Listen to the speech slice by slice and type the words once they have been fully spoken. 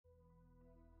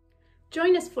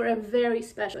Join us for a very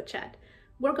special chat.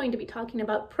 We're going to be talking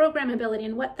about programmability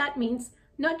and what that means,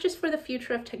 not just for the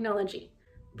future of technology,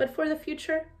 but for the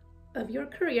future of your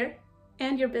career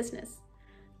and your business.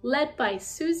 Led by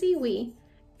Susie Wee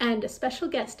and a special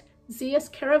guest,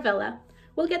 Zias Caravella,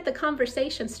 we'll get the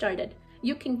conversation started.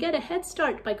 You can get a head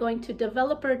start by going to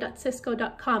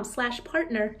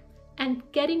developer.cisco.com/partner and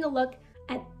getting a look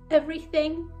at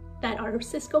everything that our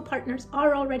Cisco partners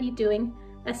are already doing,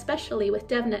 especially with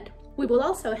DevNet. We will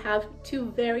also have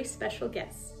two very special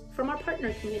guests from our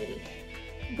partner community.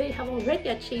 They have already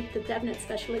achieved the DevNet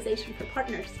specialization for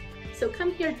partners, so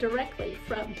come hear directly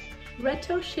from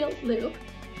Reto Schild-Liu,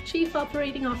 Chief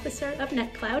Operating Officer of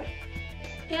NetCloud,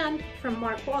 and from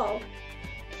Mark Wall,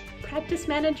 Practice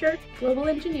Manager, Global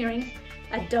Engineering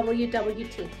at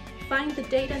WWT. Find the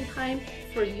date and time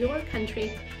for your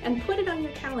country and put it on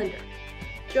your calendar.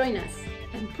 Join us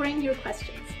and bring your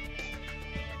questions.